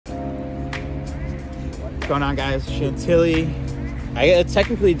What's going on, guys? Chantilly. It's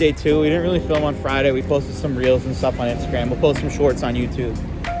technically day 2. We didn't really film on Friday. We posted some reels and stuff on Instagram. We'll post some shorts on YouTube.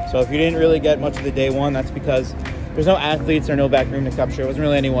 So if you didn't really get much of the day 1, that's because there's no athletes or no back room to capture. There wasn't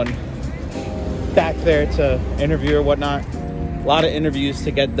really anyone back there to interview or whatnot. A lot of interviews to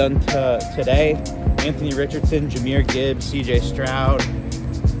get done today. Anthony Richardson, Jameer Gibbs, CJ Stroud,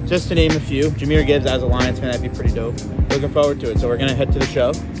 just to name a few. Jameer Gibbs as a Lions fan, that'd be pretty dope. Looking forward to it. So we're gonna head to the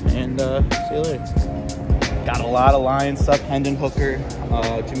show and see you later. Got a lot of Lions stuff. Hendon Hooker,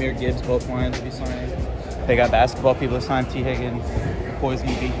 Jameer Gibbs, both Lions will be signing. They got basketball people to sign. T. Higgins, boys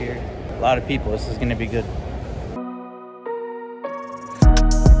gonna be here. A lot of people. This is gonna be good.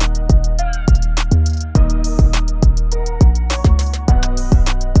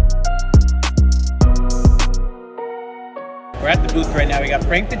 We're at the booth right now. We got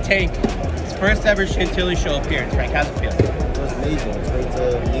Frank the Tank. His first ever Chantilly show appearance. Frank, how's it feel? It was amazing. It's great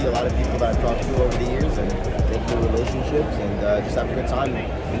to meet a lot of people that I've talked to over the years and make new relationships and just have a good time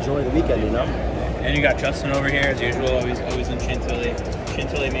and enjoy the weekend, you know? And you got Justin over here as usual, always in Chantilly.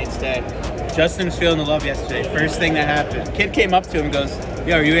 Chantilly mainstay. Justin was feeling the love yesterday. First thing that happened, kid came up to him and goes,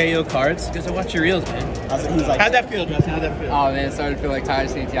 "Yo, are you AO Cards?" He goes, "I watch your reels, man." He's like, how'd that feel, Justin? How'd that feel? Oh man, it started to feel like tired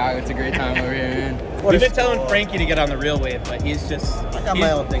Santiago. It's a great time over here, man. We've been telling Frankie to get on the real wave, but he's just... I got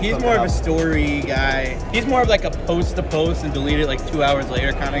my own thing. He's more of a story guy. He's more of like a post to post and delete it like 2 hours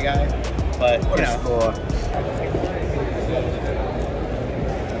later kind of guy. But, you know.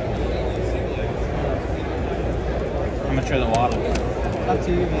 How much are the waddles? Up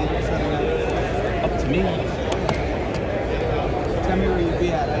to you, man. Up to me. Tell me where you'd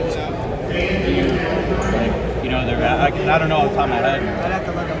be at. You know, they're at, I don't know off the top of my head. I'd have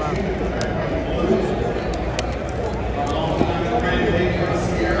to look them up.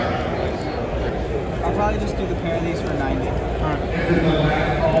 I'll probably just do the pair of these for 90.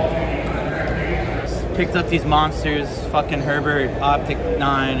 Picked up these monsters, fucking Herbert, Optic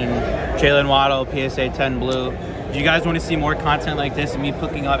 9, and Jalen Waddle, PSA 10 blue. If you guys want to see more content like this and me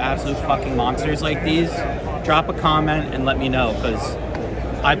picking up absolute fucking monsters like these, drop a comment and let me know, because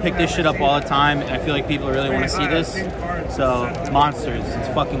I pick this shit up all the time and I feel like people really want to see this. So, monsters, let's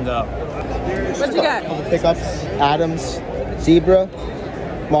fucking go. What you got? Couple pickups, Adams, Zebra,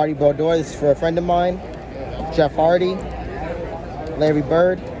 Marty Brodeur, this is for a friend of mine, Jeff Hardy, Larry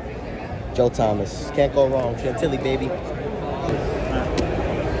Bird, Joe Thomas. Can't go wrong. Chantilly, baby.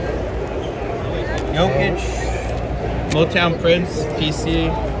 Jokic, Motown Prince, PC,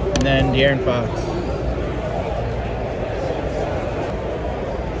 and then De'Aaron Fox.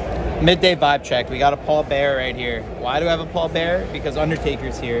 Midday vibe check. We got a Paul Bear right here. Why do I have a Paul Bear? Because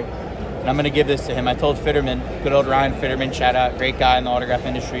Undertaker's here. And I'm going to give this to him. I told Fitterman, good old Ryan Fitterman, shout out, great guy in the autograph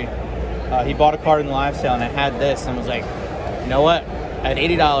industry. He bought a card in the live sale and I had this and was like, you know what? I had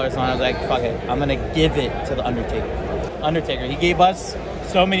 $80 on it. I was like, fuck it. I'm going to give it to the Undertaker. He gave us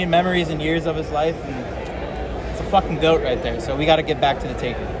so many memories and years of his life. And it's a fucking goat right there. So we got to get back to the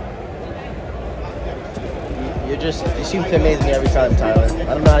Taker. You seem to amaze me every time, Tyler. I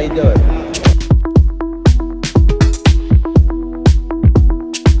don't know how you do it.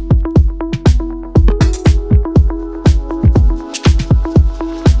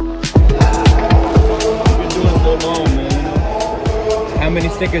 How many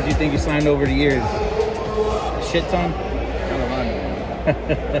stickers do you think you signed over the years? A shit ton? I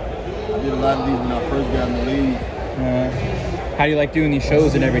did a lot of these when I first got in the league. How do you like doing these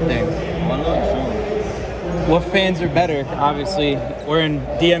shows and everything? I love the show. What fans are better? Obviously, we're in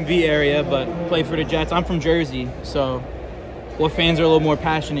DMV area, but play for the Jets. I'm from Jersey, so what fans are a little more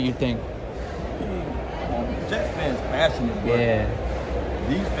passionate, you think? Jets fans passionate, but yeah.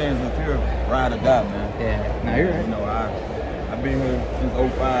 These fans up here ride or die, man. Yeah, no, you're right. You know, I've been here since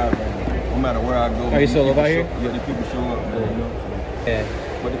 05, and no matter where I go. Are you still live out here? Yeah, the people show up, man, you know. So. Yeah.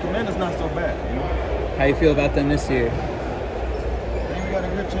 But the Commanders not so bad, you know. How you feel about them this year? I think we got a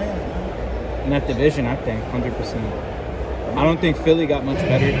good chance, man. In that division, I think, 100%. I don't think Philly got much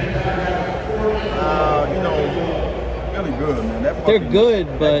better. You know, really good, man. They're good,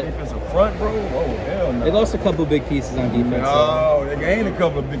 but defensive front, bro. Oh, hell no. They lost a couple big pieces on defense. No, they gained a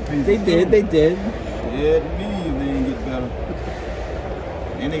couple of big pieces. They did. Yeah, to me, they didn't get better.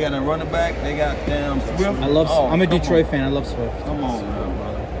 And they got a running back. They got damn Swift. I'm a Detroit fan. I love Swift. Come on, man,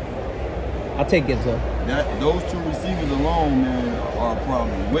 brother. I'll take Gibbs, though. Those two receivers alone, man, are a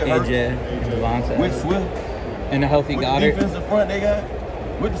problem. With AJ and Devontae. With Swift. And a healthy with Goddard. The defensive front they got.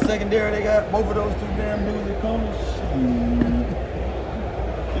 With the secondary they got. Both of those two damn dudes at corners.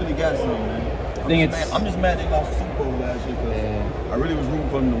 Really got something, man. I'm just mad they lost the Super Bowl last year because I really was rooting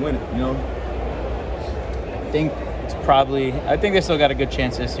for them to win it, you know? I think probably, I think they still got a good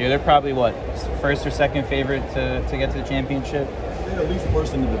chance this year. They're probably, what, first or second favorite to get to the championship? They're at least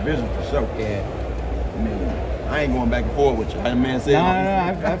first in the division for sure. Yeah. I mean, I ain't going back and forth with you. How the man said. No,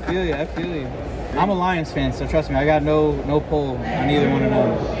 I feel you. I feel you. I'm a Lions fan, so trust me, I got no pull on either one of them.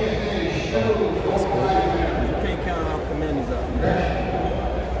 You can't count out Commanders out.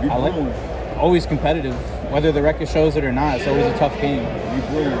 Man. I like always competitive, whether the record shows it or not. It's always a tough game. You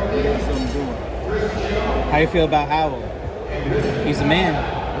Bruins, you got something doing. How you feel about Howell? He's the man.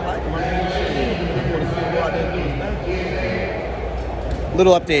 I like him. I want to see him go out there and do his thing.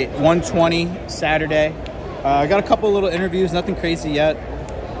 Little update, 120 Saturday. I got a couple little interviews, nothing crazy yet.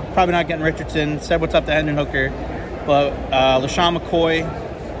 Probably not getting Richardson. Said what's up to Hendon Hooker. But LaShawn McCoy,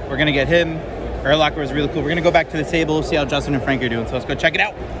 we're going to get him. Urlacher was really cool. We're going to go back to the table, see how Justin and Frank are doing. So let's go check it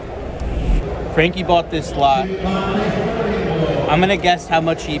out. Frankie bought this lot. I'm going to guess how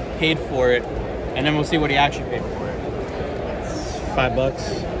much he paid for it, and then we'll see what he actually paid for it. It's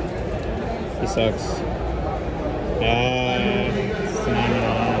 $5. He sucks. It's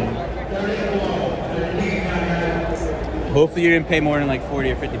 $99. Hopefully you didn't pay more than like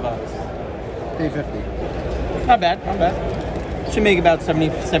 40 or 50 bucks. Pay 50. Not bad, not bad. Should make about 70,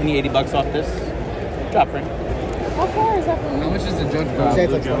 80 bucks off this. Drop, Frank. How far is that from How you? much is the judge Say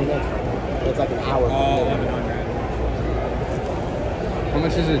go? it's like 20 minutes. It's like an hour. How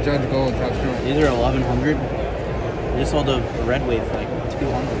much does the judge go with top score? These are 1,100. We just sold a red wave for like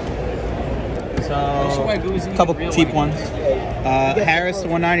 200. So, a couple cheap ones. Harris,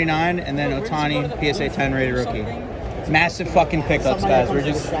 199, and then Otani, PSA 10 rated rookie. Massive fucking pickups, guys. We're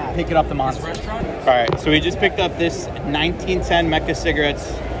just picking up the monster. All right, so we just picked up this 1910 Mecca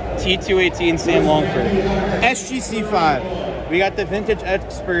Cigarettes T218 Sam Longford SGC5. We got the vintage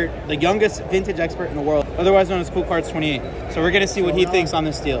expert, the youngest vintage expert in the world, otherwise known as Cool Cards 28. So we're gonna see what he thinks on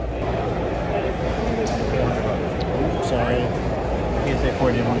this deal. Sorry. PSA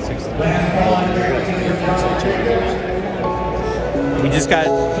 40 and 160. We just got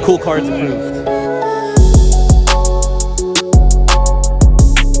Cool Cards approved.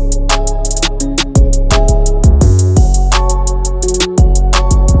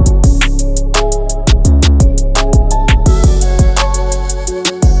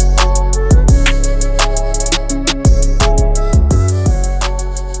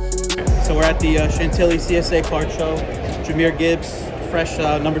 The Chantilly CSA card show. Jameer Gibbs, fresh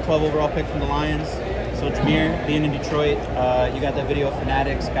number 12 overall pick from the Lions. So Jameer, being in Detroit, you got that video of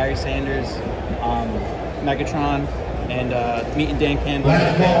Fanatics, Barry Sanders, Megatron, and meeting Dan Campbell.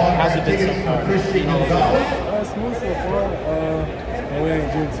 How's it been so far? Smooth so far. We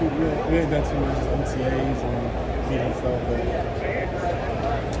ain't done too much MTAs and meeting stuff, but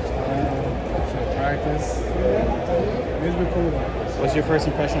practice. It's been cool. What's your first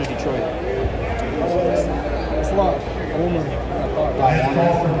impression of Detroit? It's a lot warmer than I thought.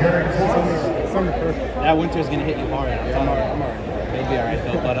 Summer perfect. That winter's gonna hit you hard. I'm alright. Maybe alright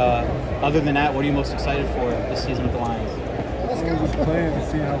though. But other than that, what are you most excited for this season with the Lions? Just playing and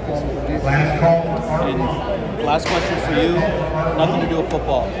see how far we can get. And last question for you, nothing to do with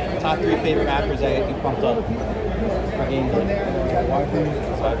football. Top 3 favorite rappers that get you pumped up for game day.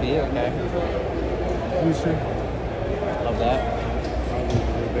 YB, okay. Future. Love that.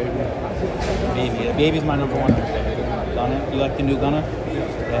 Baby. Baby's my number 1. Gunna. You like the new Gunna?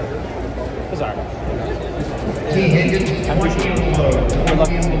 Yeah. It's alright. I appreciate it. Good luck.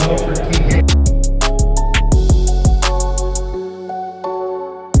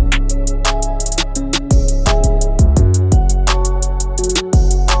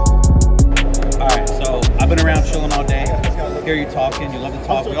 Alright, so I've been around chilling all day. Hear you talking. You love to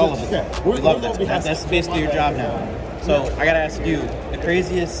talk. We all love to talk. We love that. That's basically your job now. So I gotta ask you, the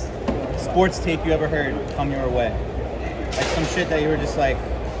craziest sports tape you ever heard come your way? Like some shit that you were just like,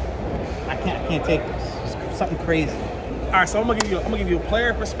 I can't take this. Just something crazy. All right, so I'm gonna give you a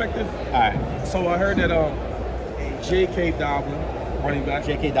player perspective. All right. So I heard that J.K. Dobbins, running back.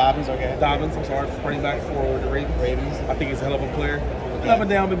 J.K. Dobbins, okay. Dobbins, I'm sorry, running back for the Ravens. I think he's a hell of a player. Up and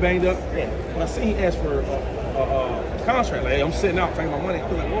down, been banged up. Yeah. When I see he asked for a contract, like, hey, I'm sitting out taking my money. I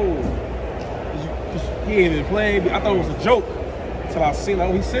was like, whoa. He ain't even playing. I thought it was a joke until I seen, like,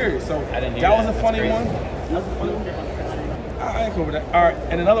 oh, he's serious. So I didn't hear that was a That's funny crazy. one. That was a funny one. I ain't cool with that. All right,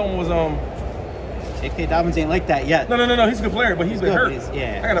 and another one was J.K. Dobbins ain't like that yet. No. He's a good player, but he's been good, hurt. but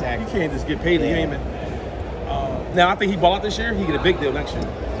yeah, You can't just get paid. Yeah. You ain't been. Now I think he ball out this year. He get a big deal next year.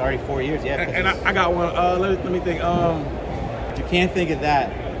 It's already 4 years, yeah. And I got one. Let me think. You can't think of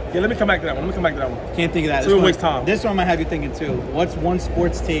that. Yeah, let me come back to that one. Can't think of that. So we'll waste time. This one might have you thinking too. What's one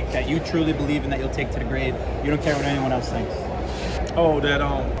sports take that you truly believe in that you'll take to the grave? You don't care what anyone else thinks. Oh, that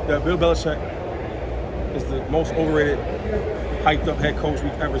Bill Belichick is the most overrated, hyped up head coach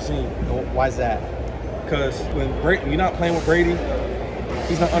we've ever seen. Why's that? Because when you're not playing with Brady,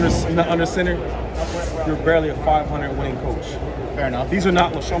 he's not under center. You're barely a 500 winning coach. Fair enough. These are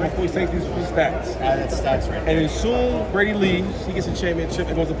not LaShawn McCoy stats. These are stats. That's stats right. And then soon Brady leaves. He gets a championship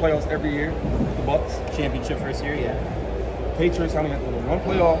and goes to playoffs every year. The Bucks Championship first year, yeah. Patriots. How many? One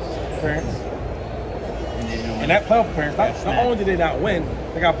playoffs appearance. And that playoff appearance, not only did they not win,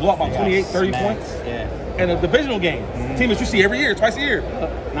 they got blown up by 28, 30 points. Yeah. And a divisional game. Team that you see every year, twice a year.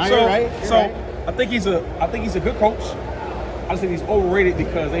 Now you're right. I think he's a good coach. I just think he's overrated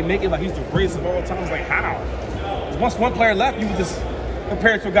because they make it like he's the greatest of all time. It's like, how? Once one player left, you can just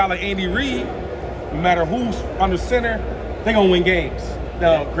compare it to a guy like Andy Reid. No matter who's under center, they're gonna win games.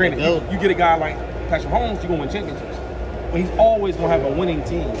 Now, granted, you get a guy like Patrick Mahomes, you're gonna win championships. But he's always gonna have a winning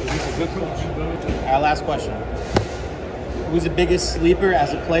team because he's a good coach. Our last question. Who's the biggest sleeper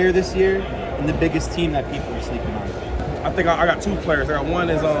as a player this year and the biggest team that people are sleeping on? I think I got two players. One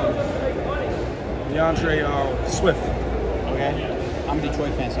is DeAndre Swift. Okay. I'm a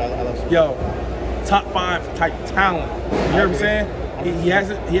Detroit fan, so I love Swift. Yo, top 5 type talent. You hear what I'm saying? He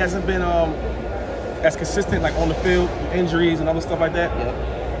hasn't been as consistent like on the field, with injuries and other stuff like that.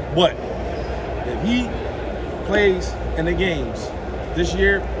 Yep. But if he plays in the games this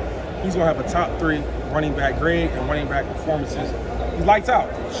year, he's gonna have a top 3 running back grade and running back performances. He lights out.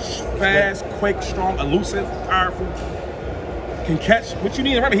 Fast, quick, strong, elusive, powerful. Can catch. What you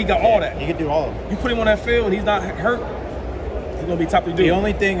need in running, he got all that. He can do all of it. You put him on that field and he's not hurt, he's gonna be top 3 dude. The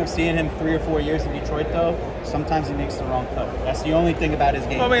only thing of seeing him 3 or 4 years in Detroit, though, sometimes he makes the wrong cut. That's the only thing about his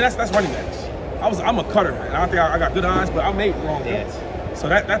game. Well, I mean, that's running backs. I'm a cutter, man. I don't think I got good eyes, but I made wrong cuts. So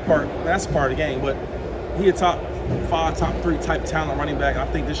that's part of the game. But he a top 5, top 3 type talent running back. I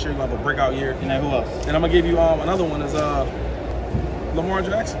think this year gonna have a breakout year. And then who else? And I'm gonna give you another one is Lamar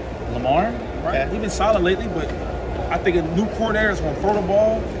Jackson. Lamar? Right? Okay. He's been solid lately, but I think a new coordinator is gonna throw the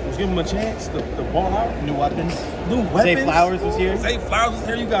ball, let's give him a chance to ball out. New weapons. Weapons. Zay Flowers was here. Zay Flowers was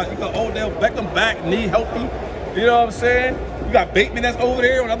here. You got Odell Beckham back, knee healthy. You know what I'm saying? You got Bateman that's over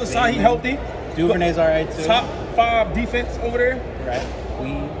there on the other side. He healthy. Duvernay's all right too. Top 5 defense over there. Right.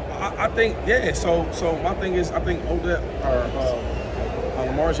 I think So my thing is, I think Odell or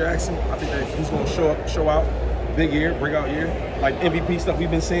Lamar Jackson. I think that he's gonna show out, big year, breakout year, like MVP stuff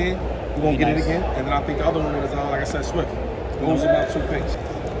we've been seeing. We're gonna get it again. And then I think the other one is like I said, Swift. Those are my 2 picks.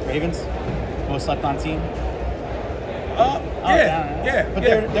 Ravens. Most slept on team. Yeah. But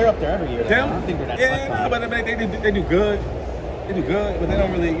they're up there every year. Them? I don't think they're that slept on. But they do good. They do good, but they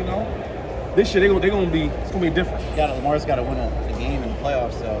don't really, This year it's gonna be different. Lamar's got to win a game in the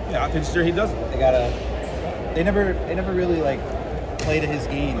playoffs, so Yeah, I think this year he doesn't. They never really like play to his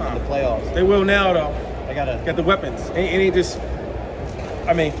game in the playoffs. They will now though. They got the weapons. It ain't just.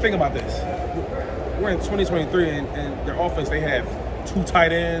 I mean, think about this. We're in 2023, and their offense they have 2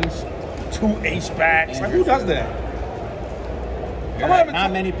 tight ends, 2 H-backs. Like who does that?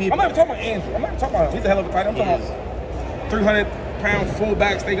 Not many people. I'm not even talking about Andrew. I'm not talking about him. He's a hell of a tight end. I'm talking about 300-pound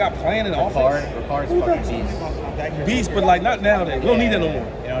fullbacks they got playing in the offense. Ricard's fucking beast. But like not nowadays. We don't need that no more.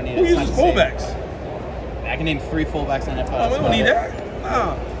 You don't need Who uses fullbacks? I can name 3 fullbacks in the NFL. Oh, we don't need that.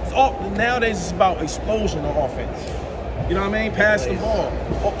 Nah. Nowadays it's about explosion on offense. You know what I mean? Pass the ball.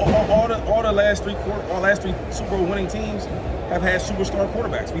 All the last 3 Super Bowl winning teams have had superstar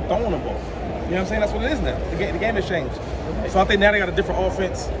quarterbacks. We throwing the ball. You know what I'm saying? That's what it is now. The game has changed. So I think now they got a different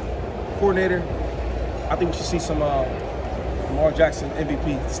offense coordinator. I think we should see some Lamar Jackson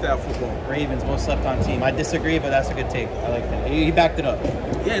MVP style football. Ravens most slept on team. I disagree, but that's a good take. I like that. He backed it up.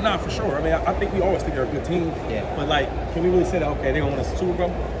 Yeah, nah, for sure. I mean, I think we always think they're a good team. Yeah. But like, can we really say that? Okay, they're gonna win a Super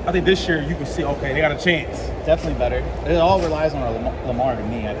Bowl. I think this year you can see. Okay, they got a chance. Definitely better. It all relies on Lamar to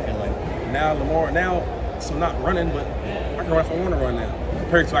me. I feel like now Lamar so not running, but I can run if I want to run now.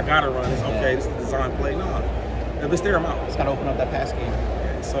 Compared to I gotta run. It's okay. This is the design play. Nah, if it's there, I'm out. It's gotta open up that pass game.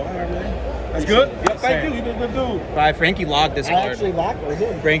 Yeah, so all right, man. That's good. Yep, thank you. You've been a good dude. All right, Frankie logged this card. Actually locked with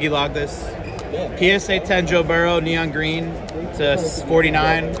him. Frankie logged this. PSA 10 Joe Burrow, neon green to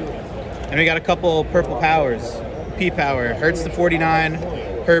 49. And we got a couple purple powers. P power. Hurts to 49.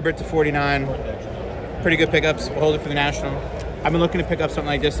 Herbert to 49. Pretty good pickups. We'll hold it for the National. I've been looking to pick up something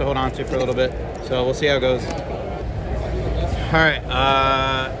like this to hold on to for a little bit. So we'll see how it goes. All right.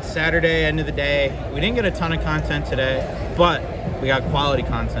 Saturday, end of the day. We didn't get a ton of content today, but we got quality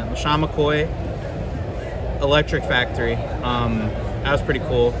content. LaShawn McCoy, Electric Factory. That was pretty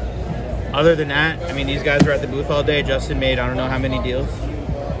cool. Other than that, I mean, these guys were at the booth all day. Justin made I don't know how many deals.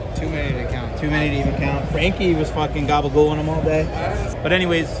 Too many to count. Too many to even count. Frankie was fucking gabagool on them all day. But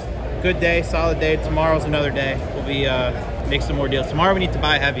anyways, good day, solid day. Tomorrow's another day. We'll be make some more deals. Tomorrow we need to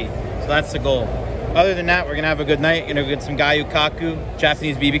buy heavy, so that's the goal. other than that, we're going to have a good night. We're going to get some Gayu Kaku.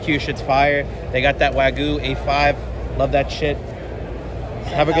 Japanese BBQ shit's fire. They got that Wagyu A5. Love that shit.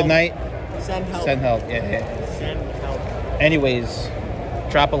 Have a good night. Send help. Send help. Yeah. Send help. Anyways,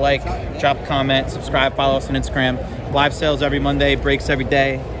 drop a like, drop a comment, subscribe, follow us on Instagram. Live sales every Monday, breaks every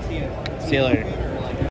day. See you later.